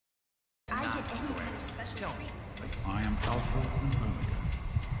Tell me. I am Alpha and Omega,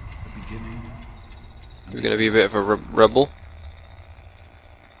 the beginning. You're gonna be a bit of a rebel.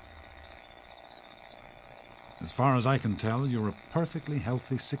 As far as I can tell, you're a perfectly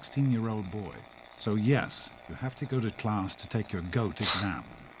healthy 16-year-old boy. So yes, you have to go to class to take your GOAT exam.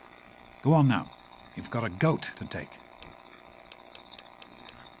 Go on now. You've got a GOAT to take.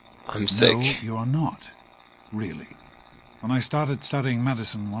 I'm sick. No, you're not. Really. When I started studying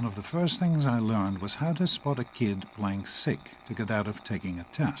medicine, one of the first things I learned was how to spot a kid playing sick to get out of taking a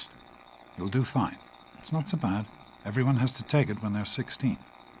test. You'll do fine. It's not so bad. Everyone has to take it when they're 16.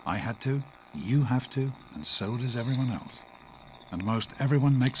 I had to, you have to, and so does everyone else. And most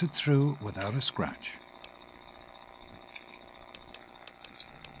everyone makes it through without a scratch.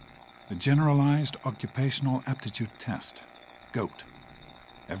 The Generalized Occupational Aptitude Test, GOAT.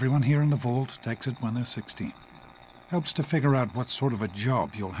 Everyone here in the vault takes it when they're 16. Helps to figure out what sort of a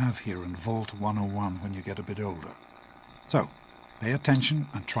job you'll have here in Vault 101 when you get a bit older. So, pay attention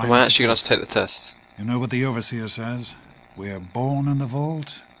and try. Am I actually going to have to take the test? You know what the Overseer says? We're born in the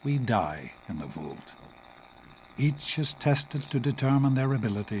vault, we die in the vault. Each is tested to determine their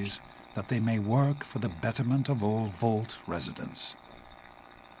abilities, that they may work for the betterment of all vault residents.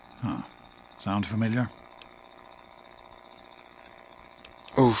 Huh. Sound familiar?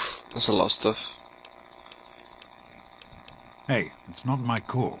 Oof, that's a lot of stuff. Hey, it's not my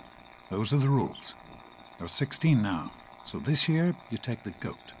call. Those are the rules. You're 16 now, so this year you take the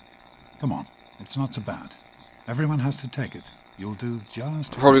GOAT. Come on, it's not so bad. Everyone has to take it. You'll do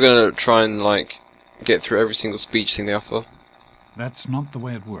just... I'm probably going to try and, like, get through every single speech thing they offer. That's not the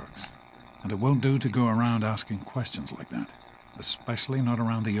way it works. And it won't do to go around asking questions like that. Especially not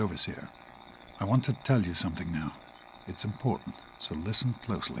around the Overseer. I want to tell you something now. It's important, so listen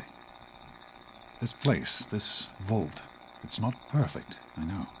closely. This place, this vault, it's not perfect, I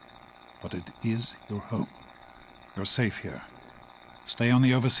know. But it is your home. You're safe here. Stay on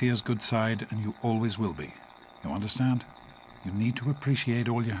the Overseer's good side, and you always will be. You understand? You need to appreciate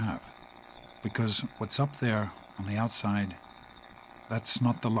all you have. Because what's up there, on the outside, that's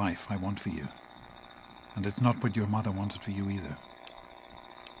not the life I want for you. And it's not what your mother wanted for you either.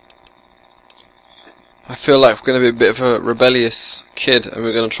 I feel like we're going to be a bit of a rebellious kid and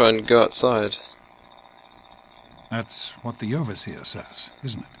we're going to try and go outside. That's what the Overseer says,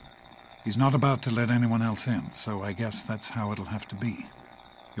 isn't it? He's not about to let anyone else in, so I guess that's how it'll have to be.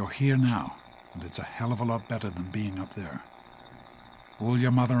 You're here now, and it's a hell of a lot better than being up there. All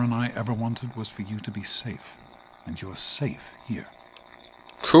your mother and I ever wanted was for you to be safe, and you're safe here.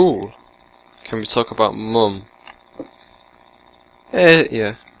 Cool. Can we talk about Mum?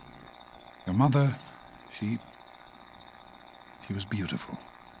 Yeah. Your mother, she was beautiful.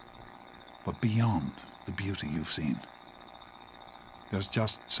 But beyond the beauty you've seen. There's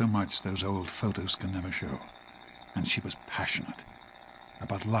just so much those old photos can never show. And she was passionate.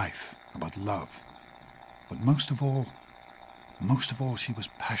 About life, about love. But most of all, she was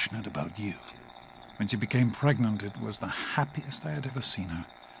passionate about you. When she became pregnant, it was the happiest I had ever seen her.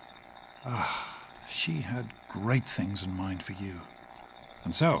 She had great things in mind for you.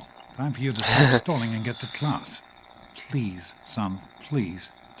 And so, time for you to stop stalling and get to class. Please, son, please,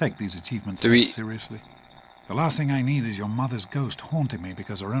 take these achievement tests seriously. The last thing I need is your mother's ghost haunting me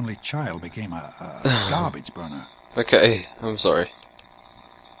because her only child became a garbage burner. Okay, I'm sorry.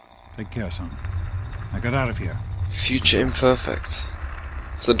 Take care, son. Now get out of here. Future imperfect.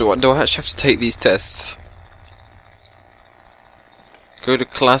 So do I actually have to take these tests? Go to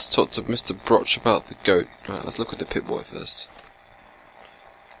class, talk to Mr. Broch about the goat. Right, let's look at the Pip-Boy first.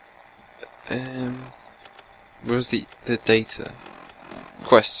 Where's the data?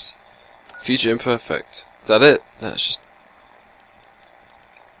 Quests. Future imperfect. Is that it? That's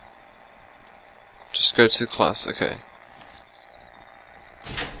just go to class, okay.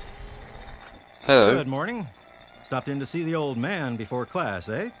 Hello. Good morning. Stopped in to see the old man before class,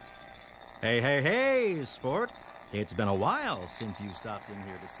 eh? Hey, sport. It's been a while since you stopped in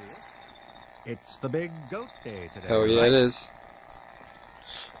here to see it. It's the big goat day today. Oh yeah, right? it is.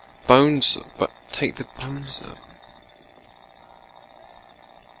 Bones, but take the bones up.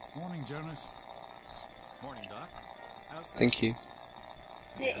 Morning, Jonas. Morning, Doc. Thank you.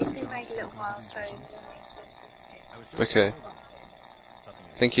 Yeah, it's been made a little while, so... Okay.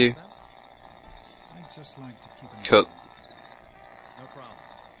 Thank you. I'd just like to keep an Cut. No problem.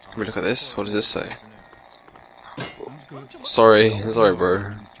 Can we look at this? What does this say? Sounds good. Sorry,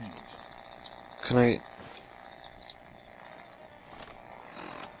 bro. Can I...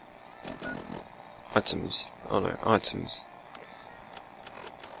 Items. Oh no, items.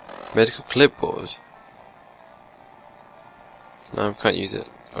 Medical clipboard. No, I can't use it.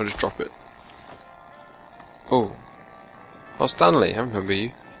 I'll just drop it. Oh. Oh, Stanley, I remember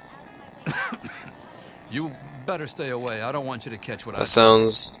you. You better stay away. I don't want you to catch what I That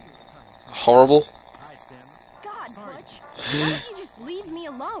sounds horrible. God, Butch, why don't you just leave me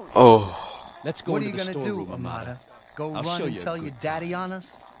alone? Oh. Let's go What are into you the gonna do, storeroom, Amada? Go I'll run show and you a tell good your daddy on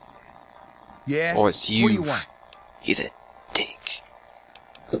us? Yeah? Oh, it's you. What do you want? You the dick.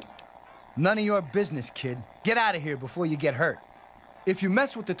 None of your business, kid. Get out of here before you get hurt. If you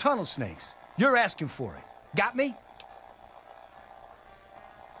mess with the tunnel snakes, you're asking for it. Got me?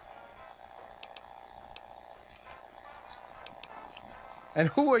 And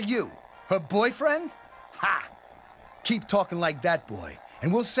who are you? Her boyfriend? Ha! Keep talking like that, boy,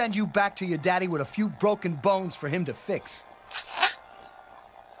 and we'll send you back to your daddy with a few broken bones for him to fix.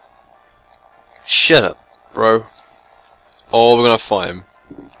 Shut up, bro. Oh, we're gonna fight him.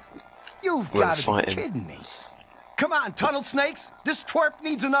 You've We're got to fighting. be kidding me. Come on, tunnel snakes. This twerp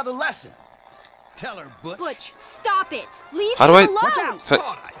needs another lesson. Tell her, Butch. Butch, stop it! Leave How do me I- alone! Watch out!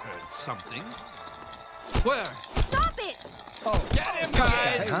 thought I heard something. Where? Stop it! Oh, Get him,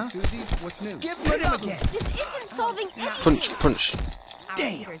 guys! huh? Susie, what's new? Give me him again. This isn't solving anything! Punch, punch. Our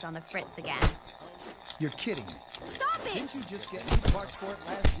leader's on the fritz again. You're kidding me. Stop it! Didn't you just get new parts for it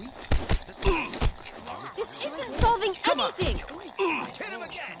last week? This isn't solving anything! Hit him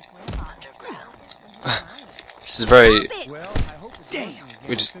again. This is very. Stop it! Well, I hope it's Damn.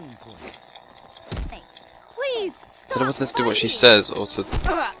 We just. soon for you. Thanks. Please, I stop don't know if let's do what she fighting. says or to. Sure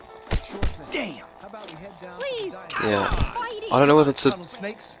thing. Damn! How about we head down Please, to the stop Yeah. fighting! I don't know whether to. tunnel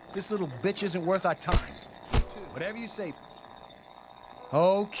snakes? This little bitch isn't worth our time. Whatever you say.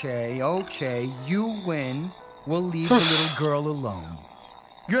 Okay, okay, you win. We'll leave the little girl alone.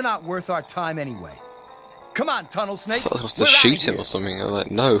 You're not worth our time anyway. Come on, tunnel I snakes. thought I was to We're outta shoot him here. or something. I was like,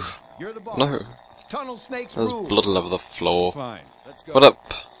 no. You're the boss. No. Tunnel snakes There's rule. blood all over the floor. Fine. Let's go. What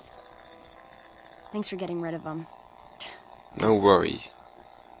up? Thanks for getting rid of them. No worries.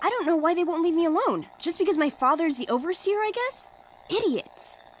 I don't know why they won't leave me alone. Just because my father's the overseer, I guess?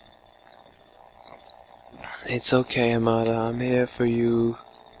 Idiots. It's okay, Amada. I'm here for you.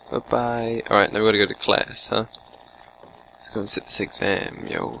 Bye-bye. Alright, now we gotta go to class, huh? Let's go and sit this exam,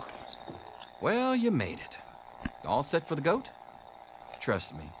 yo. Well, you made it. All set for the goat?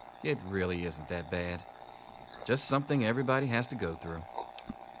 Trust me, it really isn't that bad. Just something everybody has to go through.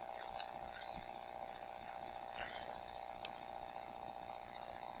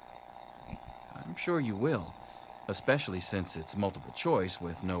 I'm sure you will, especially since it's multiple choice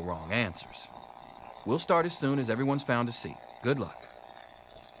with no wrong answers. We'll start as soon as everyone's found a seat. Good luck.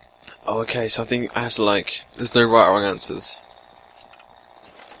 Oh, okay, so I think I have to, like... There's no right or wrong answers.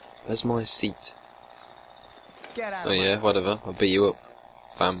 Where's my seat? Get out Oh of my yeah, face. whatever. I'll beat you up.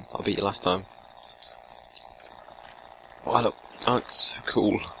 Bam, I'll beat you last time. Oh, I look... Oh, it's so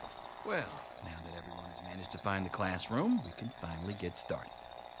cool. Well, now that everyone has managed to find the classroom, we can finally get started.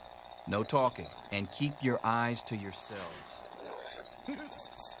 No talking, and keep your eyes to yourselves.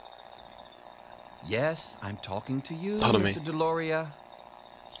 Yes, I'm talking to you, Pardon me. Mr. Deloria.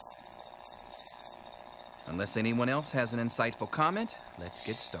 Unless anyone else has an insightful comment, let's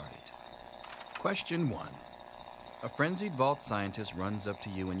get started. Question 1. A frenzied vault scientist runs up to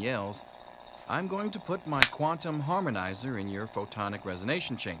you and yells, "I'm going to put my quantum harmonizer in your photonic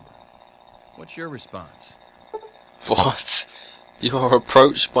resonation chamber." What's your response? What? You are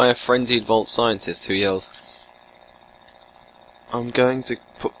approached by a frenzied vault scientist who yells, "I'm going to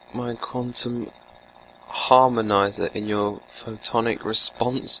put my quantum harmonizer in your photonic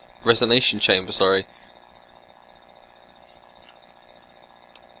resonation chamber, sorry."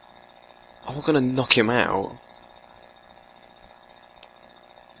 I'm not gonna knock him out.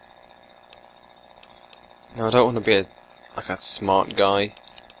 No, I don't want to be like a smart guy.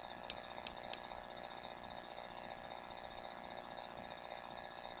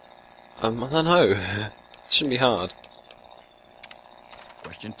 I don't know. It shouldn't be hard.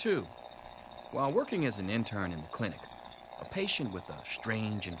 Question 2. While working as an intern in the clinic, a patient with a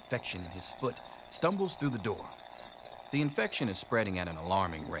strange infection in his foot stumbles through the door. The infection is spreading at an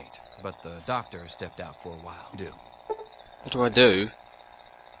alarming rate, but the doctor has stepped out for a while. What do I do?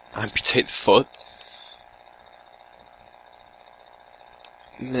 Amputate the foot?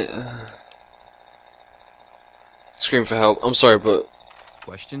 Scream for help. I'm sorry, but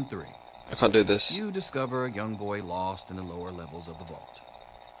Question 3. I can't do this. You discover a young boy lost in the lower levels of the vault.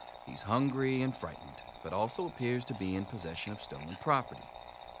 He's hungry and frightened, but also appears to be in possession of stolen property.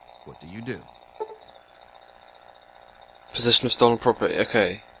 What do you do? Possession of stolen property.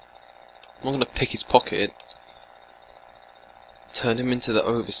 Okay. I'm not gonna pick his pocket. Turn him into the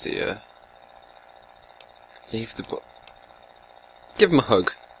overseer. Leave the book. Give him a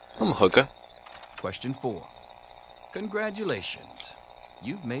hug. I'm a hugger. Question 4. Congratulations.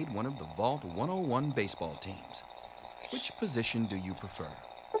 You've made one of the Vault 101 baseball teams. Which position do you prefer?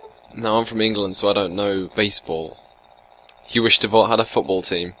 No, I'm from England, so I don't know baseball. You wish to Vault had a football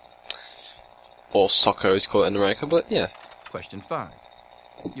team. Or soccer, as you call it in America, but yeah. Question 5.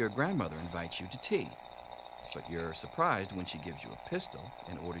 Your grandmother invites you to tea, but you're surprised when she gives you a pistol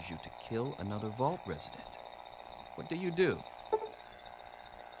and orders you to kill another Vault resident. What do you do?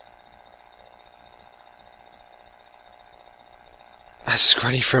 Ask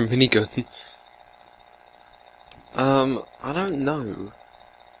Granny for a minigun. I don't know.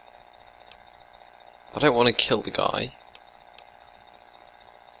 I don't want to kill the guy.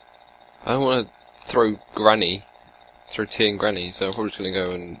 I don't want to throw tea in Granny, so I'm probably just going to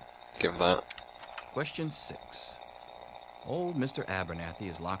go and give that. Question 6. Old Mr. Abernathy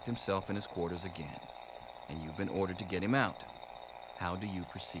has locked himself in his quarters again, and you've been ordered to get him out. How do you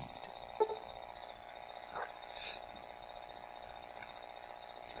proceed?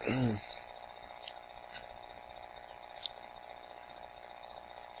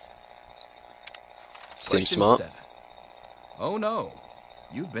 Seems Question smart. 7. Oh no,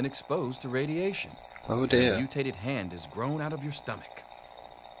 you've been exposed to radiation. Oh A dear. mutated hand has grown out of your stomach.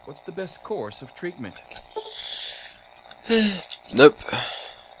 What's the best course of treatment? Nope.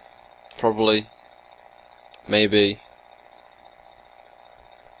 Probably. Maybe.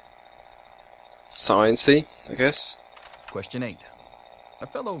 Sciencey, I guess. Question 8. A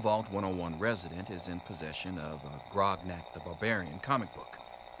fellow Vault 101 resident is in possession of a Grognak the Barbarian comic book,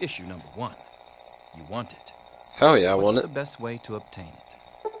 issue number 1. You want it. Hell yeah, I What's want it. the best way to obtain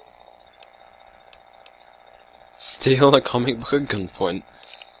it? Steal a comic book at gunpoint.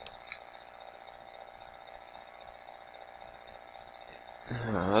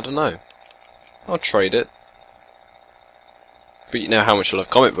 I don't know. I'll trade it. But you know how much I love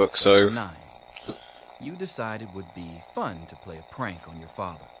comic books, so... Question 9. You decide it would be fun to play a prank on your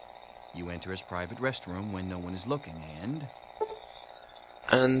father. You enter his private restroom when no one is looking and...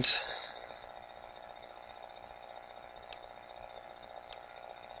 And...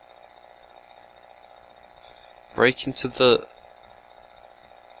 break into the...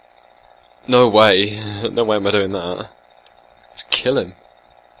 No way. No way am I doing that. To kill him.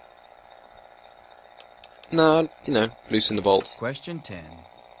 No, you know, loosen the bolts. Question 10.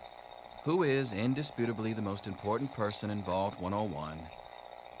 Who is indisputably the most important person in Vault 101?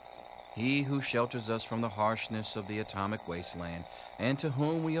 He who shelters us from the harshness of the atomic wasteland, and to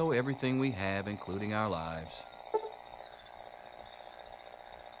whom we owe everything we have, including our lives.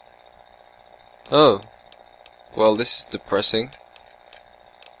 Oh. Well, this is depressing.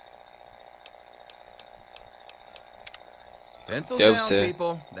 Pencils Go, down, sir.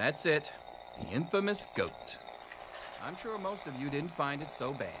 people. That's it. The infamous goat. I'm sure most of you didn't find it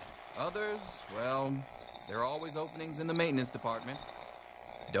so bad. Others, well, there are always openings in the maintenance department.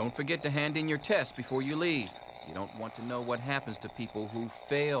 Don't forget to hand in your test before you leave. You don't want to know what happens to people who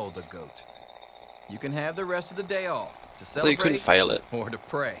fail the goat. You can have the rest of the day off to So you couldn't celebrate fail it. or to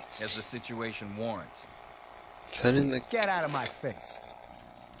pray, as the situation warrants. Turn in the... Get out of my face.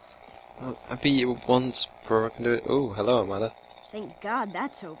 I beat you once, bro. I can do it. Oh, hello, Amanda. Thank God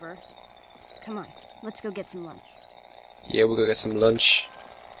that's over. Come on, let's go get some lunch. Yeah, we'll go get some lunch.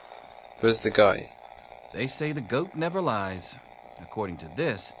 Where's the guy? They say the goat never lies. According to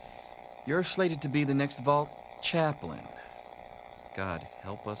this, you're slated to be the next Vault chaplain. God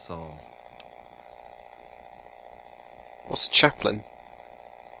help us all. What's a chaplain?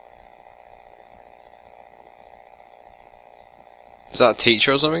 Is that a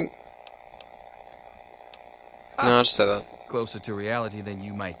teacher or something? No, I just said that. Closer to reality than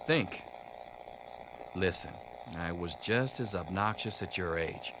you might think. Listen, I was just as obnoxious at your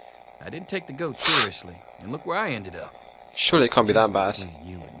age. I didn't take the goat seriously, and look where I ended up. Surely it can't be that Just bad. between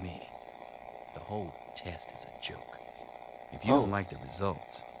you and me, the whole test is a joke. If you don't like the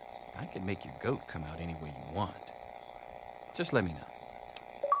results, I can make your goat come out any way you want. Just let me know.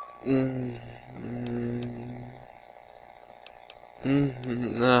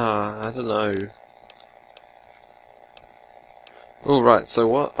 Nah, I don't know. Alright, so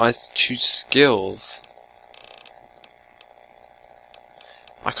what? I choose skills.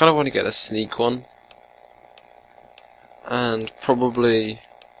 I kind of want to get a sneak one. And probably...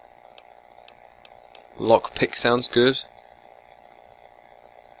 lockpick sounds good.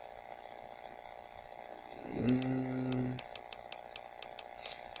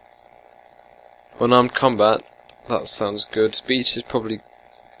 Unarmed combat, that sounds good. Speech is probably...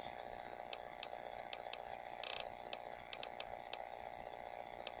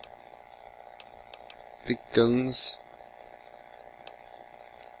 big guns.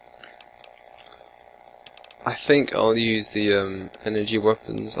 I think I'll use the energy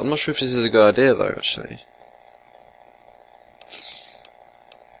weapons. I'm not sure if this is a good idea though, actually.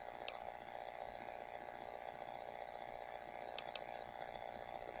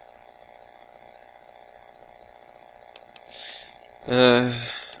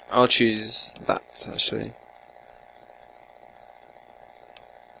 I'll choose that, actually.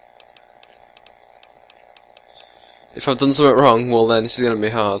 If I've done something wrong, well then this is going to be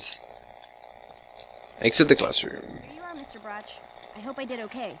hard. Exit the classroom. Here you are, Mr. Brotch. I hope I did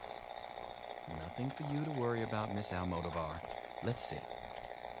okay. Nothing for you to worry about, Miss Almodovar. Let's see.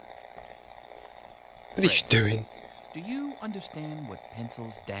 What are you doing? Do you understand what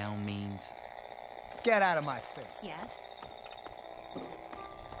pencils down means? Get out of my face. Yes?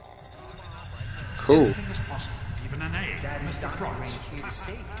 Cool. Anything is possible, even an A. Mr. Cross. Here to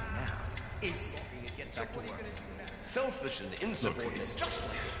save you now. Is get back to work. Selfish and insubordinate, just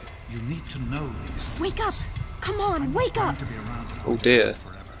like You need to know these things. Wake up! Come on, wake up! To be around to Oh dear.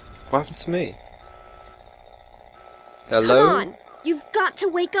 forever. What happened to me? Hello? Come on! You've got to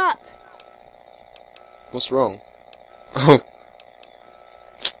wake up! What's wrong? Oh.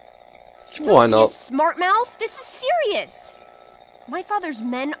 Why Don't be a not? smart mouth! This is serious! My father's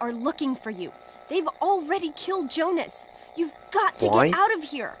men are looking for you. They've already killed Jonas. You've got to Why? get out of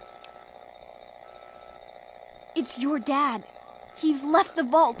here. It's your dad. He's left the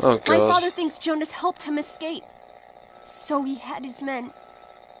vault. Oh, My God. father thinks Jonas helped him escape. So he had his men.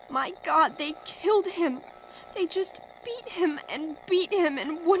 My God, they killed him. They just beat him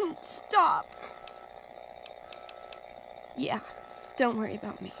and wouldn't stop. Yeah, don't worry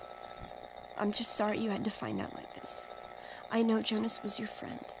about me. I'm just sorry you had to find out like this. I know Jonas was your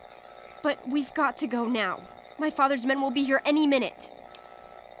friend. But we've got to go now. My father's men will be here any minute.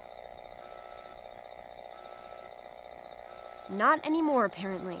 Not anymore,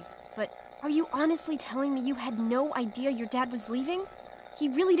 apparently. But are you honestly telling me you had no idea your dad was leaving? He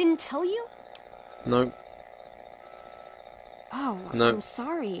really didn't tell you? No. Oh, No. I'm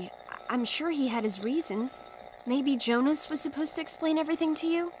sorry. I'm sure he had his reasons. Maybe Jonas was supposed to explain everything to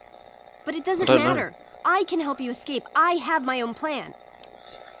you? But it doesn't I don't know. matter. I can help you escape. I have my own plan.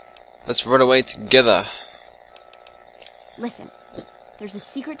 Let's run away together. Listen, there's a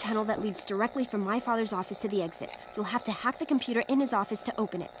secret tunnel that leads directly from my father's office to the exit. You'll have to hack the computer in his office to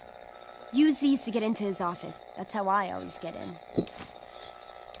open it. Use these to get into his office. That's how I always get in.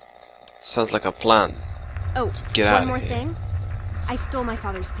 Sounds like a plan. Oh, get out one of more here. thing. I stole my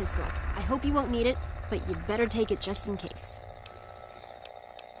father's pistol. I hope you won't need it, but you'd better take it just in case.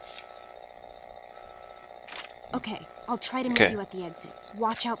 Okay, I'll try to meet Okay. you at the exit.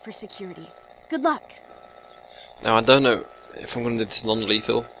 Watch out for security. Good luck. Now I don't know if I'm going to do this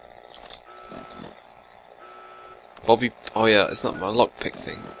non-lethal. Bobby... Oh yeah, it's not my lockpick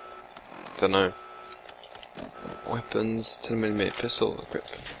thing. Don't know. Weapons, 10mm pistol, equip.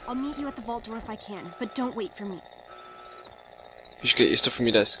 I'll meet you at the vault door if I can, but don't wait for me. You should get your stuff from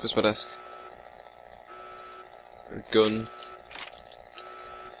your desk. Where's my desk? A gun.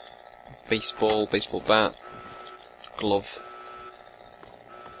 Baseball bat. Glove.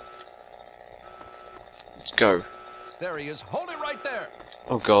 Let's go. There he is. Hold it right there.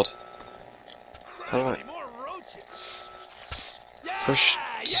 Oh god. How do I... More roaches. Push,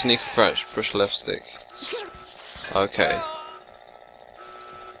 sneak crouch, push left stick. Okay.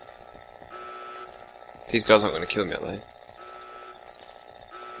 These guys aren't going to kill me, are they?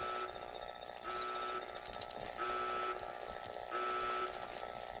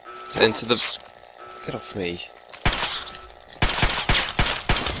 Into the... Get off me.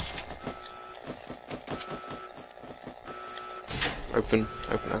 Open.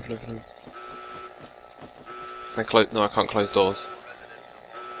 Can I close? No, I can't close doors.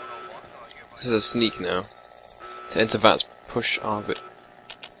 This is a sneak now. To enter vats, push R bit.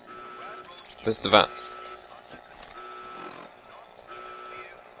 Where's the vats?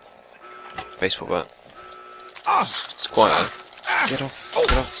 Baseball bat. It's quieter. Get off.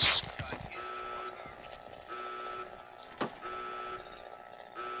 Get off.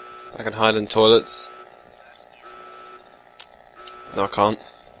 I can hide in toilets. No, I can't.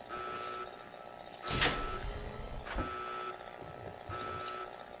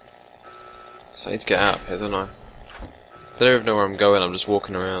 So I need to get out of here, don't I? I don't even know where I'm going, I'm just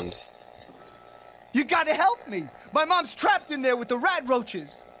walking around. You gotta help me! My mom's trapped in there with the rat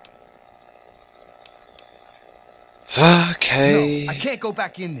roaches! Okay. No, I can't go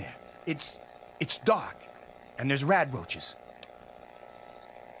back in there. It's dark, and there's rat roaches.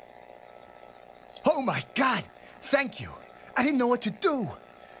 Oh my God! Thank you! I didn't know what to do!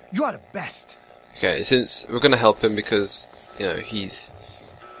 You are the best! Okay, since we're gonna help him because, you know, he's...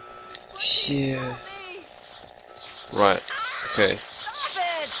 Yeah. Right. Okay. Stop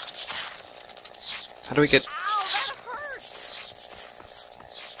it! How do we get... Ow, that hurt!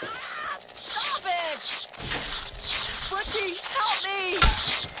 Ah, stop it! Butchie, help me!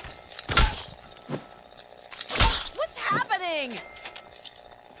 What's happening?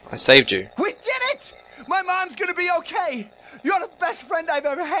 I saved you. We did it! My mom's gonna be okay. You're the best friend I've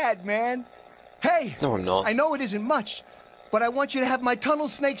ever had, man. Hey. No, I'm not. I know it isn't much, but I want you to have my tunnel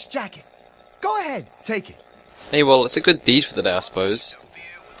snake's jacket. Go ahead, take it. Hey, well, it's a good deed for the day, I suppose.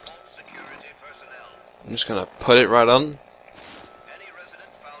 I'm just gonna put it right on.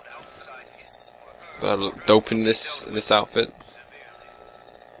 But I look dope in this outfit.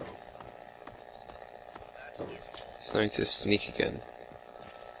 It's no need to sneak again.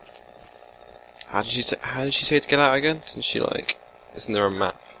 How did she say to get out again? Didn't she like? Isn't there a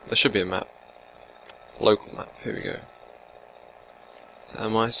map? There should be a map. Local map. Here we go. So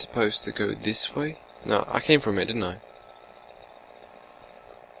am I supposed to go this way? No, I came from it, didn't I?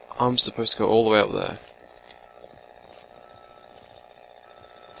 I'm supposed to go all the way up there.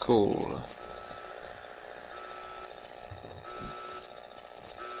 Cool.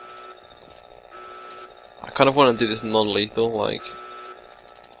 I kind of want to do this non-lethal, like...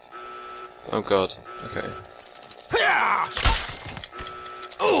 Oh god, okay.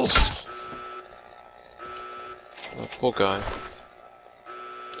 Oh, poor guy.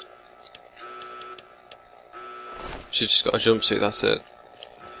 She's just got a jumpsuit, that's it.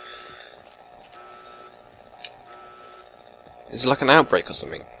 Is it like an outbreak or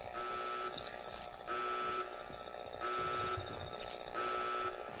something?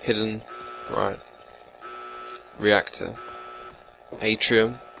 Hidden, right. Reactor.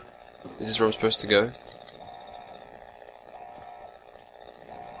 Atrium. Is this where I'm supposed to go?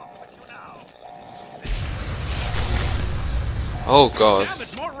 Oh god. Damn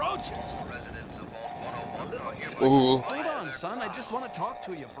it, more roaches! Ooh. Hold on, son. I just want to talk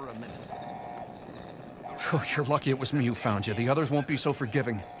to you for a minute. Oh, you're lucky it was me who found you. The others won't be so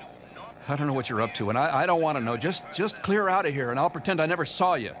forgiving. I don't know what you're up to, and I don't want to know. Just clear out of here, and I'll pretend I never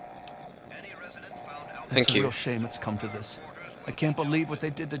saw you. Thank It's a you. real shame it's come to this. I can't believe what they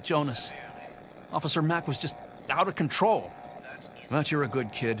did to Jonas. Officer Mack was just out of control. But you're a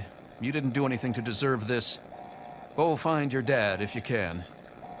good kid. You didn't do anything to deserve this. Go find your dad if you can.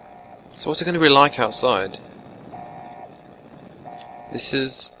 So what's it going to be like outside? This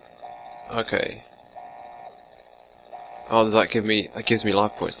is... Okay. Oh, does that gives me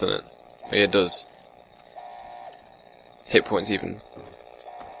life points, doesn't it? Oh, yeah, it does. Hit points even.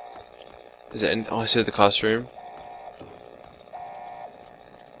 Is it in... Oh, this is the classroom.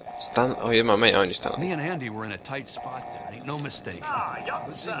 Stan... Oh, yeah, my mate only Stan. Me and Andy were in a tight spot there. Ain't no mistake. Ah, young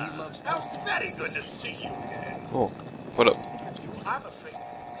Good sir. thing he loves How toasted. very good to see you again. Oh, what up? I'm afraid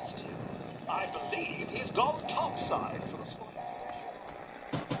I missed him. I believe he's gone topside for a spot.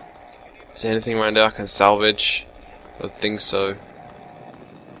 Is there anything around there I can salvage? I don't think so.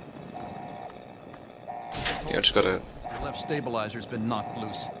 Yeah, I just gotta... Your left stabilizer's been knocked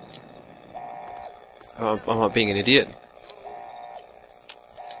loose. I'm not being an idiot.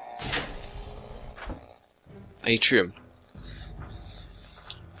 Atrium.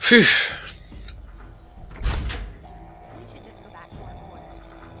 Phew. We should just go back to our quarters.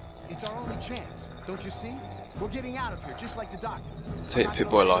 It's our only chance, don't you see? We're getting out of here, just like the doctor. Take the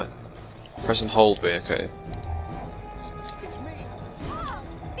Pip-Boy light. Press and hold B, okay. It's me. Tom,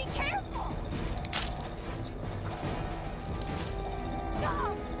 be careful!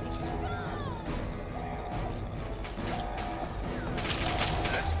 Tom!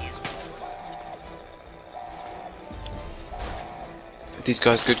 Are these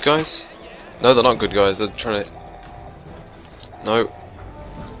guys good guys? No, they're not good guys. They're trying to... No.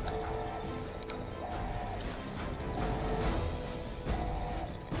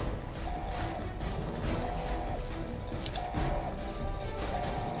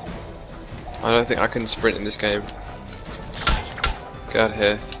 I don't think I can sprint in this game. Get out of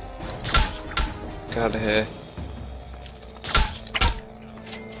here. Get out of here.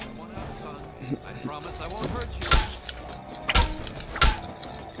 One out, son. I promise I won't hurt you.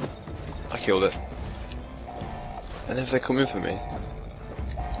 I killed it. And if they come in for me?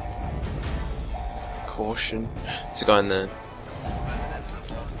 Caution. There's a guy in there.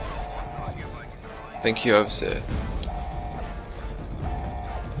 Thank you, Overseer.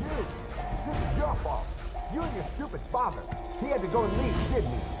 You and your stupid father. He had to go and leave, didn't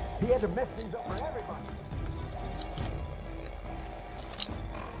he? He had to mess things up for everybody.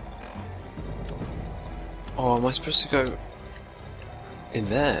 Oh, am I supposed to go in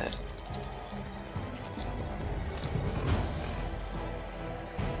there?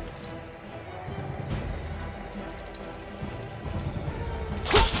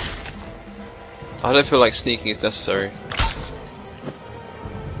 I don't feel like sneaking is necessary,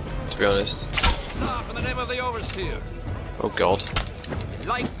 to be honest. Stop in the name of the overseer. Oh god.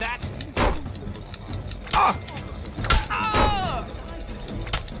 Like that. I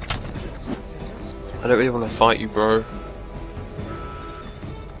don't really want to fight you, bro.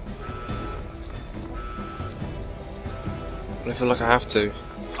 But I feel like I have to.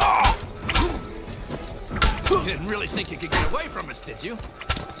 You didn't really think you could get away from us, did you?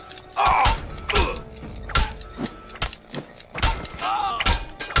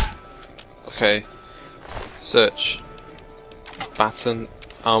 Okay. Search. Baton,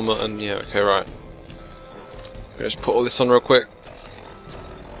 armor, and yeah, okay, right. I'll just put all this on real quick.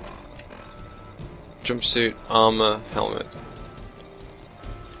 Jumpsuit, armor, helmet.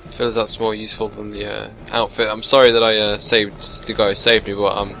 I feel as that's more useful than the outfit. I'm sorry that I saved the guy who saved me,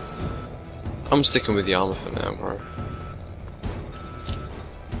 but I'm sticking with the armor for now, bro.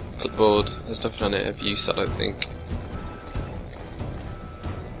 Clipboard, there's nothing on it of use, I don't think.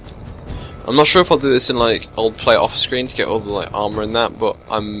 I'm not sure if I'll do this in like I'll play off screen to get all the like armor and that, but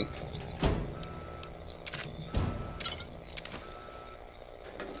I'm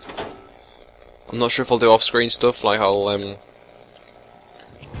not sure if I'll do off screen stuff, like I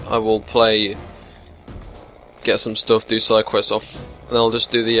will play, get some stuff, do side quests off, and I'll just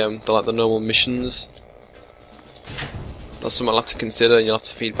do the normal missions. That's something I'll have to consider and you'll have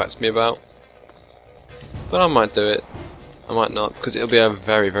to feedback to me about. But I might do it. I might not, because it'll be a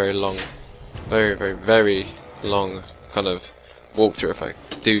very, very long kind of walkthrough if I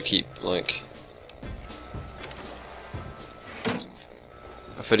do keep like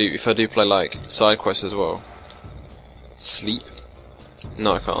if I do play like side quests as well. Sleep?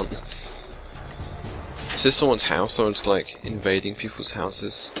 No, I can't. Is this someone's house? Someone's like invading people's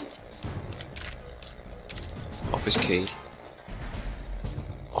houses. Office key.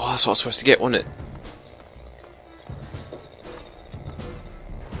 Oh, that's what I was supposed to get, wasn't it?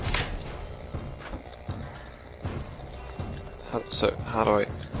 So, how do I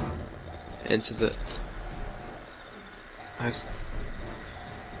enter the house?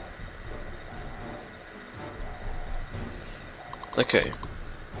 Okay.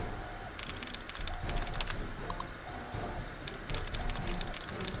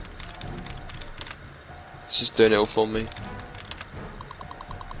 It's just doing it all for me.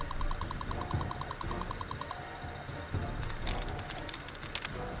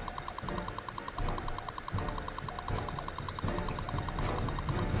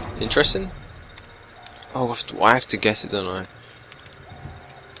 Interesting. Oh, I have to guess it, don't I?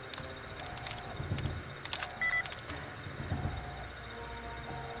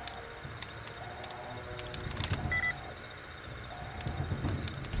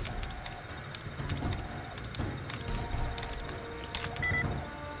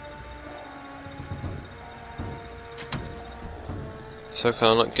 So can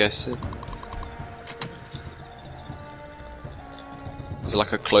I not guess it? Is it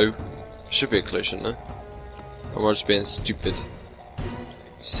like a clue? Should be a clue, shouldn't it? Or am I just being stupid?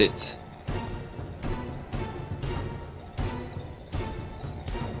 Sit.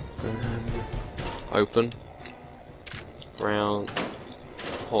 Open. Round.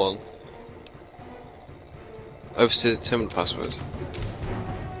 Hold on. Overseer terminal password.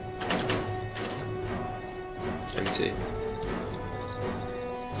 Empty.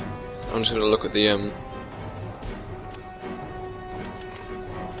 I'm just gonna look at the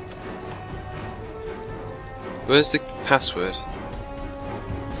where's the password?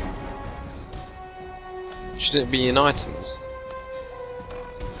 Shouldn't it be in items?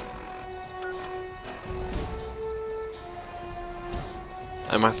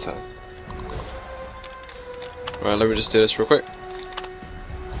 No matter. Right, let me just do this real quick.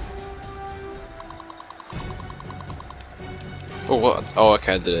 Oh, what? Oh,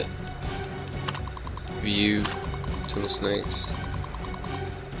 okay, I did it. View, tunnel snakes.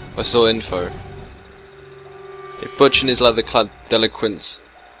 I saw info. If Butch and his leather-clad delinquents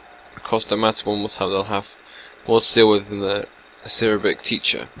accost a matter, one must have, they'll have more to deal with than a Cerebric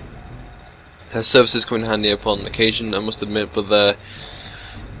teacher. Their services come in handy upon occasion, I must admit, but they're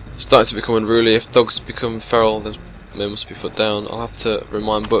starting to become unruly. If dogs become feral, then they must be put down. I'll have to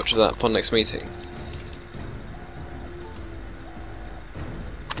remind Butch of that upon next meeting.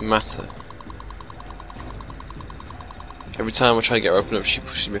 Matter. Every time I try to get her open up, she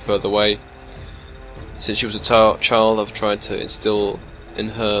pushes me further away. Since she was a child, I've tried to instill in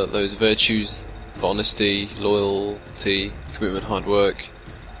her those virtues of honesty, loyalty, commitment, hard work.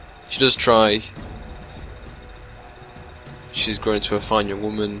 She does try. She's grown into a fine young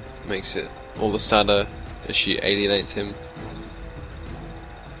woman, makes it all the sadder as she alienates him.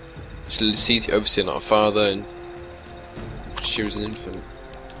 She sees the overseer, not a father, and she was an infant.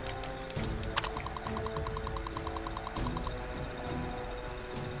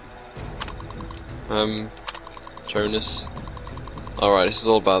 Jonas. Alright, this is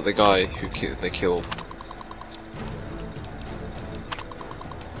all about the guy who they killed.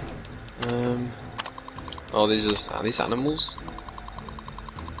 Oh, these are these animals?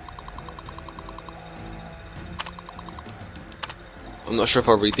 I'm not sure if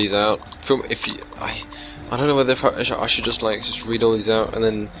I'll read these out. I don't know whether I should just read all these out and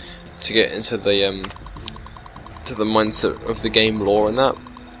then to get into the mindset of the game lore and that.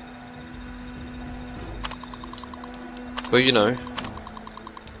 But you know,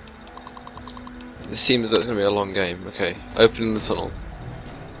 this seems that it's going to be a long game. Okay, opening the tunnel.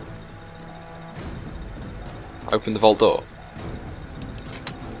 Open the vault door.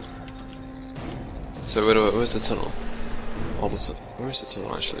 So where's the tunnel? Oh, where is the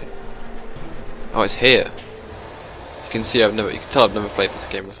tunnel actually? Oh, it's here. You can see you can tell I've never played this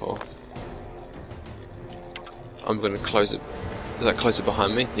game before. I'm going to close it. Does that close it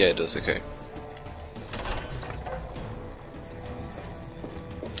behind me? Yeah, it does. Okay.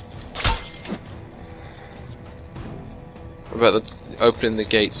 About opening the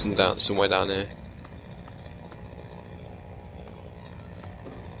gates and down somewhere down here.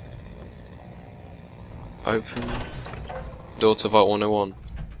 Open door to Vault 101.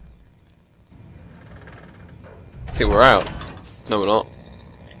 I think we're out. No, we're not.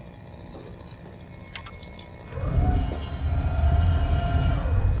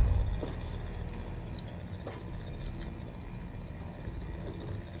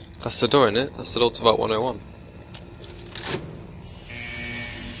 That's the door, isn't it? That's the door to Vault 101.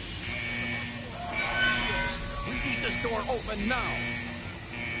 We need this door open now.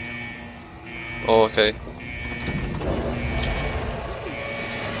 Oh, okay.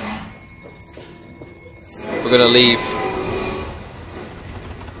 We're gonna leave.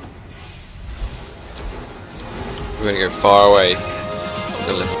 We're gonna go far away. We're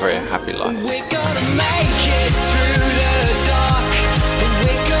gonna live a very happy life. We're gonna make it through.